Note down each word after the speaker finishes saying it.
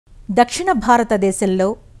దక్షిణ భారతదేశంలో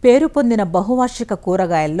పేరు పొందిన బహువార్షిక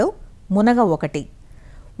కూరగాయల్లో మునగ ఒకటి.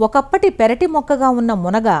 ఒకప్పటి పెరటి మొక్కగా ఉన్న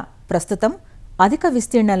మునగ ప్రస్తుతం అధిక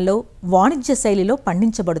విస్తీర్ణంలో వాణిజ్య శైలిలో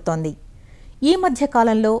పండించబడుతోంది. ఈ మధ్య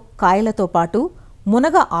కాలంలో కాయలతో పాటు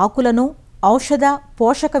మునగ ఆకులను ఔషధ,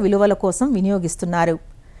 పోషక విలువల కోసం వినియోగిస్తున్నారు.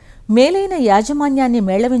 మేలైన యాజమాన్యాన్ని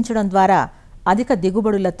మేళవించడం ద్వారా అధిక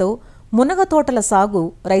దిగుబడులతో మునగ తోటల సాగు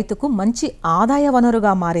రైతుకు మంచి ఆదాయ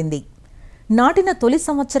వనరుగా మారింది. నాటిన తొలి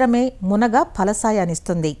సంవత్సరమే మునగ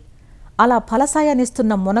ఫలసాయాన్నిస్తుంది. అలా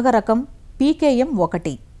ఫలసాయాన్నిస్తున్న మునగ రకం PKM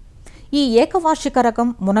 1. ఈ ఏకవార్షిక రకం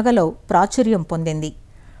మునగలో ప్రాచుర్యం పొందింది.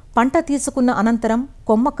 పంట తీసుకున్న అనంతరం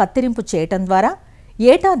కొమ్మ కత్తిరింపు చేయటం ద్వారా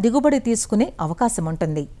ఏటా దిగుబడి తీసుకునే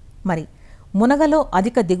అవకాశముంటుంది. మరి మునగలో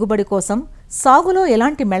అధిక దిగుబడి కోసం సాగులో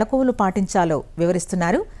ఎలాంటి మెళకువలు పాటించాలో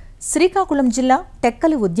వివరిస్తున్నారు శ్రీకాకుళం జిల్లా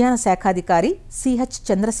టెక్కలి ఉద్యాన శాఖాధికారి CH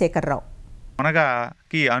చంద్రశేఖరరావు.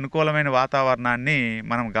 మునగకి అనుకూలమైన వాతావరణాన్ని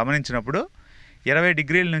మనం గమనించినప్పుడు 20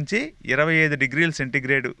 డిగ్రీల నుంచి 25 డిగ్రీల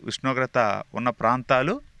సెంటీగ్రేడ్ ఉష్ణోగ్రత ఉన్న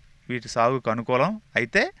ప్రాంతాలు వీటి సాగుకు అనుకూలం.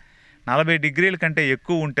 అయితే 40 డిగ్రీల కంటే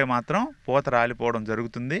ఎక్కువ ఉంటే మాత్రం పూత రాలిపోవడం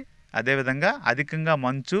జరుగుతుంది. అదేవిధంగా అధికంగా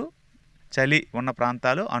మంచు, చలి ఉన్న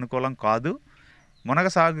ప్రాంతాలు అనుకూలం కాదు. మునగ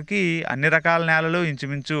సాగుకి అన్ని రకాల నేలలు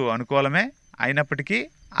ఇంచుమించు అనుకూలమే. అయినప్పటికీ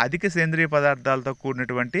అధిక సేంద్రియ పదార్థాలతో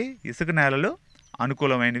కూడినటువంటి ఇసుక నేలలు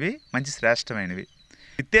అనుకూలమైనవి, మంచి శ్రేష్టమైనవి.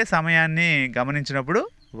 విత్తే సమయాన్ని గమనించినప్పుడు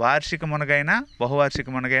వార్షిక మునగైనా బహువార్షిక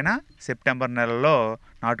మునగైనా సెప్టెంబర్ నెలలో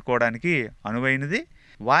నాటుకోవడానికి అనువైనది.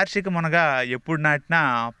 వార్షిక మునగ ఎప్పుడు నాటినా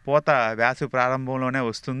పూత వేసవి ప్రారంభంలోనే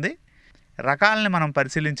వస్తుంది. రకాలని మనం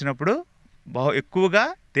పరిశీలించినప్పుడు ఎక్కువగా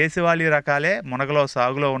దేశవాళీ రకాలే మునగలో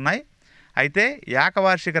సాగులో ఉన్నాయి. అయితే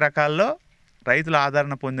ఏకవార్షిక రకాల్లో రైతుల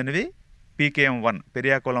ఆదరణ పొందినవి PKM 1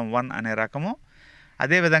 పెరియాకులం 1 అనే రకము.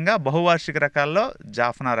 అదేవిధంగా బహువార్షిక రకాల్లో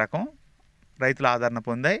జాఫ్నా రకం రైతుల ఆదరణ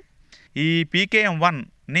పొందాయి. ఈ PKM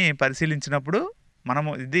 1ని పరిశీలించినప్పుడు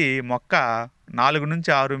మనము ఇది మొక్క 4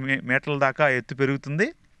 నుంచి 6 మీటర్ల దాకా ఎత్తు పెరుగుతుంది.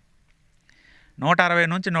 160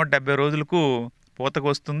 నుంచి 170 రోజులకు పూతకు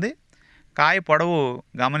వస్తుంది. కాయ పొడవు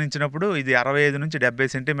గమనించినప్పుడు ఇది 65 నుంచి 70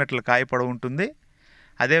 సెంటీమీటర్ల కాయ పొడవు ఉంటుంది.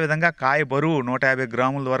 అదేవిధంగా కాయ బరువు 150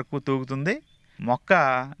 గ్రాముల వరకు తూగుతుంది. మొక్క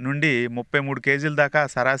నుండి 33 కేజీల దాకా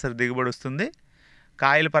సరాసరి దిగుబడి వస్తుంది.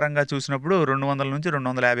 కాయల పరంగా చూసినప్పుడు 200 నుంచి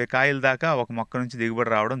 250 కాయల దాకా ఒక మొక్క నుంచి దిగుబడి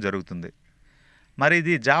రావడం జరుగుతుంది. మరి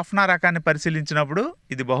ఇది జాఫ్నా రకాన్ని పరిశీలించినప్పుడు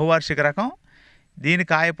ఇది బహువార్షిక రకం. దీని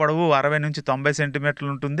కాయ పొడవు 60 నుంచి 90 సెంటీమీటర్లు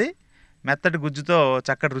ఉంటుంది. మెత్తటి గుజ్జుతో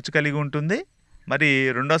చక్కటి రుచి కలిగి ఉంటుంది. మరి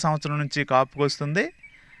రెండో సంవత్సరం నుంచి కాపుకు వస్తుంది.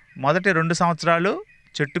 మొదటి 2 సంవత్సరాలు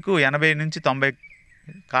చెట్టుకు 80 నుంచి 90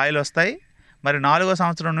 కాయలు వస్తాయి. మరి 4వ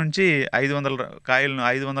సంవత్సరం నుంచి 500 కాయల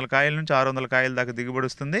నుంచి 600 కాయల దాకా దిగుబడి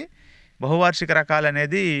వస్తుంది. బహువార్షిక రకాలు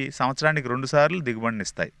అనేది సంవత్సరానికి 2 సార్లు దిగుబడిని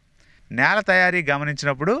ఇస్తాయి. నేల తయారీ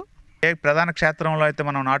గమనించినప్పుడు ఏ ప్రధాన క్షేత్రంలో అయితే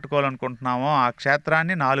మనం నాటుకోవాలనుకుంటున్నామో ఆ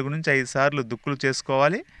క్షేత్రాన్ని 4 నుంచి 5 సార్లు దుక్కులు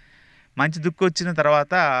చేసుకోవాలి. మంచి దుక్కు వచ్చిన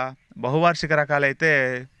తర్వాత బహువార్షిక రకాలైతే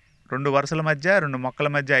 2 వరుసల మధ్య 2 మొక్కల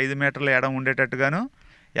మధ్య 5 మీటర్ల ఎడం ఉండేటట్టుగాను,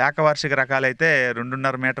 ఏకవార్షిక రకాలైతే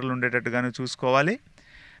 2.5 మీటర్లు ఉండేటట్టుగాను చూసుకోవాలి.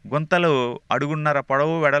 గుంతలు అడుగున్నర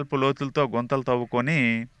పొడవు వెడల్పు లోతులతో గుంతలు తవ్వుకొని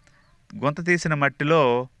గుంత తీసిన మట్టిలో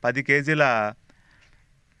 10 కేజీల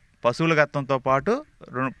పశువుల గత్తంతో పాటు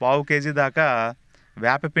 1/4 కేజీ దాకా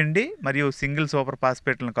వేపపిండి మరియు సింగిల్ సూపర్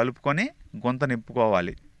ఫాస్ఫేట్లను కలుపుకొని గుంత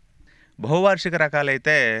నింపుకోవాలి. బహువార్షిక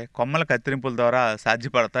రకాలైతే కొమ్మల కత్తిరింపుల ద్వారా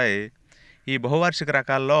సాధ్యపడతాయి. ఈ బహువార్షిక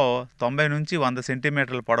రకాల్లో 90 నుంచి 100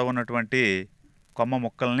 సెంటీమీటర్ల పొడవున్నటువంటి కొమ్మ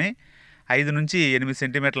ముక్కల్ని 5 నుంచి 8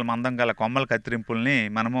 సెంటీమీటర్ల మందం గల కొమ్మల కత్తిరింపుల్ని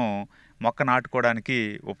మనము మొక్క నాటుకోవడానికి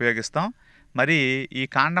ఉపయోగిస్తాం. మరి ఈ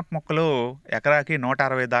కాండపు మొక్కలు ఎకరాకి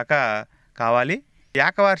 160 దాకా కావాలి.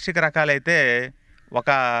 ఏకవార్షిక రకాలైతే ఒక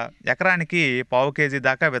ఎకరానికి 1/4 కేజీ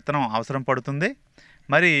దాకా విత్తనం అవసరం పడుతుంది.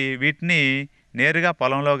 మరి వీటిని నేరుగా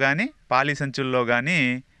పొలంలో కానీ పాలీ సంచుల్లో కానీ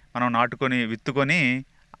మనం నాటుకొని విత్తుకొని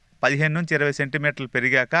 15 నుంచి 20 సెంటీమీటర్లు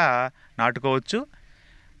పెరిగాక నాటుకోవచ్చు.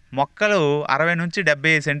 మొక్కలు 60 నుంచి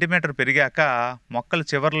 70 సెంటీమీటర్ పెరిగాక మొక్కల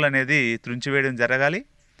చివర్లు అనేది త్రుంచివేయడం జరగాలి.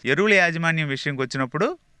 ఎరువుల యాజమాన్యం విషయంకి వచ్చినప్పుడు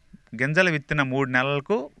గింజలు విత్తిన 3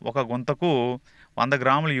 నెలలకు ఒక గుంతకు 100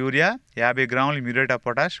 గ్రాముల యూరియా, 50 గ్రాముల మ్యూరేట్ ఆఫ్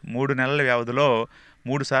పొటాష్ 3 నెలల వ్యవధిలో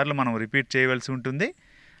 3 సార్లు మనం రిపీట్ చేయవలసి ఉంటుంది.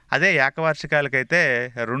 అదే ఏకవార్షికాలకైతే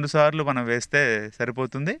 2 సార్లు మనం వేస్తే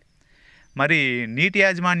సరిపోతుంది. మరి నీటి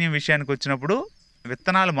యాజమాన్యం విషయానికి వచ్చినప్పుడు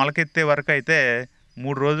విత్తనాలు మొలకెత్తే వరకు అయితే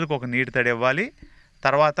 3 రోజులకు ఒక నీటి తడి ఇవ్వాలి.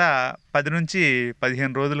 తర్వాత 10 నుంచి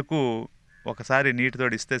 15 రోజులకు ఒకసారి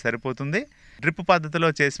నీటితోడి ఇస్తే సరిపోతుంది. డ్రిప్ పద్ధతిలో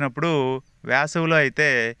చేసినప్పుడు వేసవిలో అయితే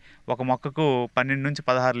ఒక మొక్కకు 12 నుంచి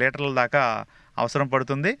 16 లీటర్ల దాకా అవసరం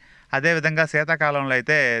పడుతుంది. అదేవిధంగా శీతాకాలంలో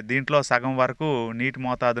అయితే దీంట్లో సగం వరకు నీటి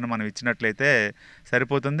మోతాదును మనం ఇచ్చినట్లయితే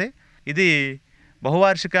సరిపోతుంది. ఇది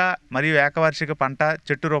బహువార్షిక మరియు ఏకవార్షిక పంట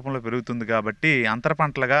చెట్టు రూపంలో పెరుగుతుంది కాబట్టి అంతర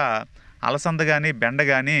పంటలుగా అలసంద కానీ బెండ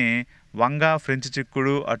కానీ వంగ ఫ్రెంచ్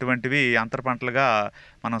చిక్కుడు అటువంటివి అంతర పంటలుగా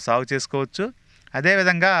మనం సాగు చేసుకోవచ్చు.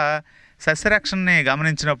 అదేవిధంగా సస్యరక్షణని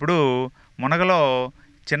గమనించినప్పుడు మునగలో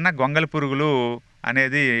చిన్న గొంగళి పురుగులు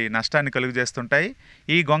అనేది నష్టాన్ని కలుగజేస్తుంటాయి.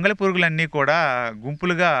 ఈ గొంగళి పురుగులన్నీ కూడా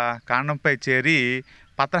గుంపులుగా కాండంపై చేరి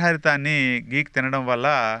పత్రహరితాన్ని గీకి తినడం వల్ల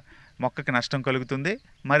మొక్కకి నష్టం కలుగుతుంది.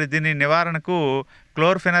 మరి దీని నివారణకు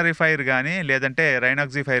క్లోర్ఫెనరిఫైర్ కానీ లేదంటే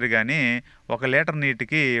రైనాక్సిఫైర్ కానీ 1 లీటర్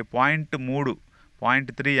నీటికి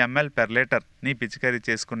 0.3 ml per లీటర్ని పిచికారీ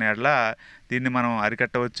చేసుకునే యెడల దీన్ని మనం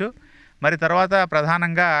అరికట్టవచ్చు. మరి తర్వాత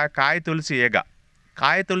ప్రధానంగా కాయ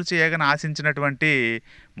తొలిచి ఈగను ఆశించినటువంటి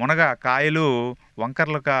మునగ కాయలు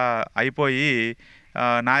వంకర్లుగా అయిపోయి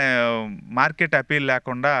మార్కెట్ అపీల్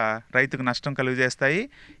లేకుండా రైతుకు నష్టం కలుగజేస్తాయి.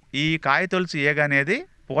 ఈ కాయ తొలిచి ఈగ అనేది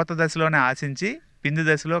పూత దశలోనే ఆశించి పిండి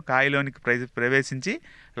దశలో కాయలోనికి ప్రవేశించి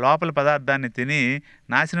లోపల పదార్థాన్ని తిని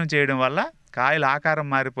నాశనం చేయడం వల్ల కాయలు ఆకారం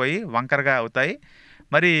మారిపోయి వంకరగా అవుతాయి.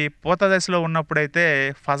 మరి పూత దశలో ఉన్నప్పుడైతే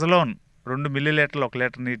ఫజలోన్ 2 మిల్లీలీటర్లు 1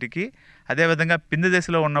 లీటర్ నీటికి, అదేవిధంగా పిండి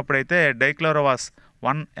దశలో ఉన్నప్పుడైతే డైక్లోరోవాస్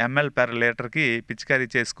 1 ml per లీటర్కి పిచికారీ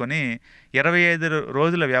చేసుకొని 25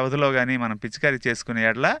 రోజుల వ్యవధిలో కానీ మనం పిచికారీ చేసుకునే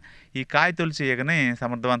యెడల ఈ కాయ తొలిచి ఈగని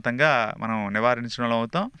సమర్థవంతంగా మనం నివారించడం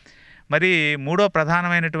అవుతాం. మరి మూడో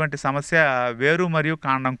ప్రధానమైనటువంటి సమస్య వేరు మరియు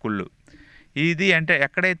కాండం కుళ్ళు. ఇది అంటే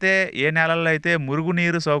ఎక్కడైతే ఏ నేలల్లో అయితే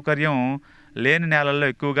మురుగునీరు సౌకర్యం లేని నేలల్లో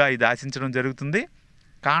ఎక్కువగా ఇది ఆశించడం జరుగుతుంది.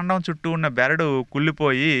 కాండం చుట్టూ ఉన్న బెరడు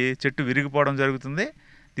కుళ్ళిపోయి చెట్టు విరిగిపోవడం జరుగుతుంది.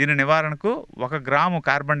 దీని నివారణకు 1 గ్రాము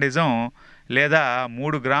కార్బండిజం లేదా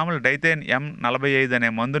 3 గ్రాముల డైథేన్ M45 అనే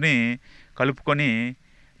మందుని కలుపుకొని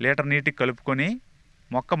లీటర్ నీటికి కలుపుకొని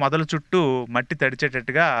మొక్క మొదలు చుట్టూ మట్టి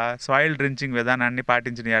తడిచేటట్టుగా సాయిల్ డ్రించింగ్ విధానాన్ని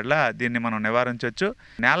పాటించిన యెడల దీన్ని మనం నివారించవచ్చు.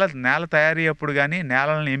 నేల తయారీ అప్పుడు కానీ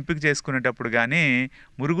నేలలను ఎంపిక చేసుకునేటప్పుడు కానీ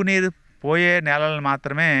మురుగునీరు పోయే నేలలను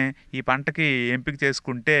మాత్రమే ఈ పంటకి ఎంపిక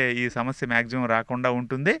చేసుకుంటే ఈ సమస్య మ్యాక్సిమం రాకుండా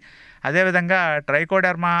ఉంటుంది. అదేవిధంగా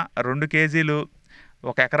ట్రైకోడెర్మా 2 కేజీలు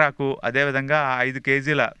 1 ఎకరాకు, అదేవిధంగా 5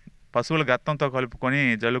 కేజీల పశువుల గత్తంతో కలుపుకొని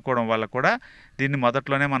జల్లుకోవడం వల్ల కూడా దీన్ని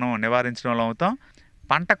మొదట్లోనే మనం నివారించడంలో అవుతాం.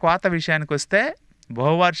 పంట కోత విషయానికి వస్తే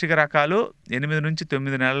బహువార్షిక రకాలు 8 నుంచి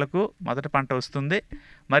 9 నెలలకు మొదటి పంట వస్తుంది.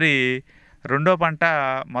 మరి రెండో పంట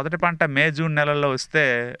మొదటి పంట మే జూన్ నెలల్లో వస్తే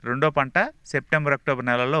రెండో పంట సెప్టెంబర్ అక్టోబర్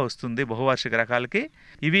నెలల్లో వస్తుంది బహువార్షిక రకాలకి.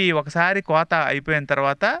 ఇవి ఒకసారి కోత అయిపోయిన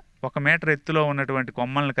తర్వాత 1 మీటర్ ఎత్తులో ఉన్నటువంటి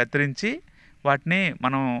కొమ్మలను కత్తిరించి వాటిని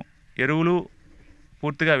మనం ఎరువులు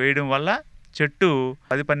పూర్తిగా వేయడం వల్ల చెట్టు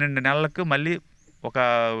 10-12 నెలలకు మళ్ళీ ఒక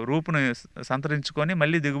రూపును సంతరించుకొని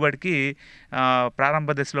మళ్ళీ దిగుబడికి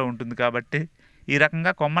ప్రారంభ దశలో ఉంటుంది. కాబట్టి ఈ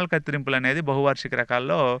రకంగా కొమ్మల కత్తిరింపులు అనేది బహువార్షిక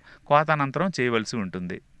రకాల్లో కోత అనంతరం చేయవలసి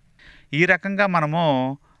ఉంటుంది. ఈ రకంగా మనము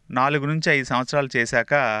 4 నుంచి 5 సంవత్సరాలు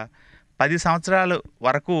చేశాక 10 సంవత్సరాల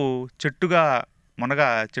వరకు మునగ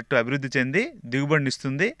చెట్టు అభివృద్ధి చెంది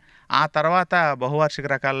దిగుబడినిస్తుంది. ఆ తర్వాత బహువార్షిక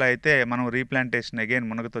రకాల్లో అయితే మనం రీప్లాంటేషన్ అగైన్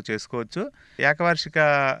మునగతో చేసుకోవచ్చు. ఏకవార్షిక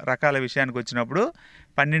రకాల విషయానికి వచ్చినప్పుడు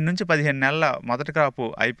 12 నుంచి 15 నెలల మొదటి క్రాపు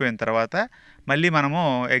అయిపోయిన తర్వాత మళ్ళీ మనము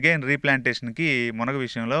అగైన్ రీప్లాంటేషన్కి మునగ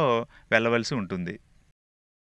విషయంలో వెళ్ళవలసి ఉంటుంది.